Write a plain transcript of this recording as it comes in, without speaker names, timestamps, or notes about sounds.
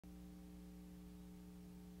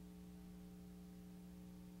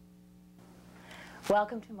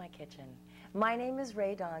Welcome to my kitchen. My name is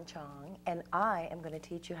Rae Dawn Chong, and I am going to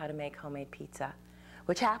teach you how to make homemade pizza,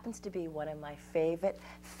 which happens to be one of my favorite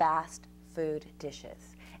fast food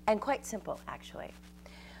dishes, and quite simple, actually.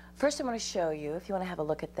 First, I'm going to show you, if you want to have a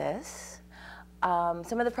look at this,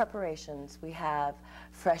 some of the preparations. We have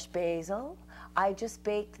fresh basil. I just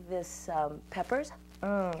baked this peppers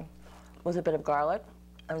with a bit of garlic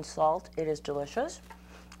and salt. It is delicious.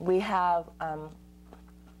 We have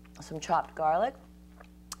some chopped garlic,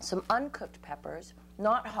 some uncooked peppers,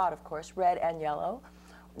 not hot, of course, red and yellow.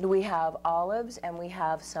 We have olives, and we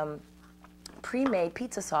have some pre-made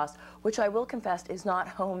pizza sauce, which I will confess is not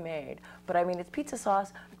homemade, but I mean, it's pizza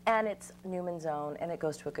sauce and it's Newman's Own, and it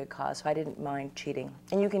goes to a good cause, so I didn't mind cheating.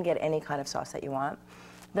 And you can get any kind of sauce that you want.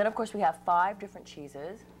 Then, of course, we have 5 different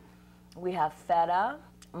cheeses. We have feta,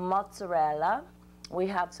 mozzarella, we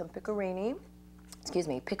have some pecorino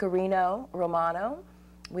romano,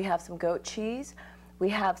 we have some goat cheese, we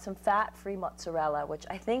have some fat-free mozzarella, which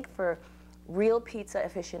I think for real pizza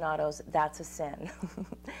aficionados, that's a sin.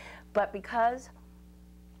 But because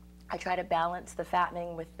I try to balance the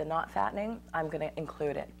fattening with the not fattening, I'm going to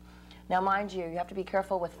include it. Now, mind you, you have to be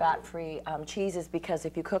careful with fat-free cheeses, because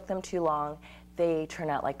if you cook them too long, they turn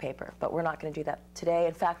out like paper. But we're not going to do that today.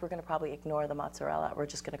 In fact, we're going to probably ignore the mozzarella. We're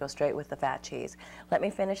just going to go straight with the fat cheese. Let me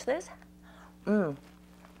finish this, and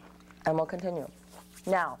we'll continue.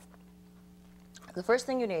 Now, the first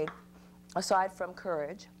thing you need, aside from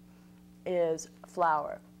courage, is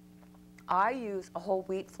flour. I use a whole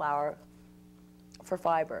wheat flour for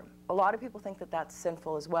fiber. A lot of people think that that's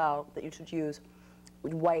sinful as well, that you should use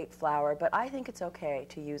white flour, but I think it's okay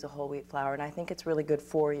to use a whole wheat flour, and I think it's really good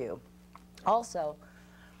for you. Also,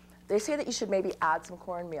 they say that you should maybe add some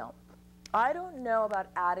cornmeal. I don't know about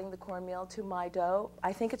adding the cornmeal to my dough.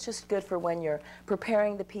 I think it's just good for when you're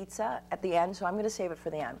preparing the pizza at the end, so I'm going to save it for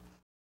the end.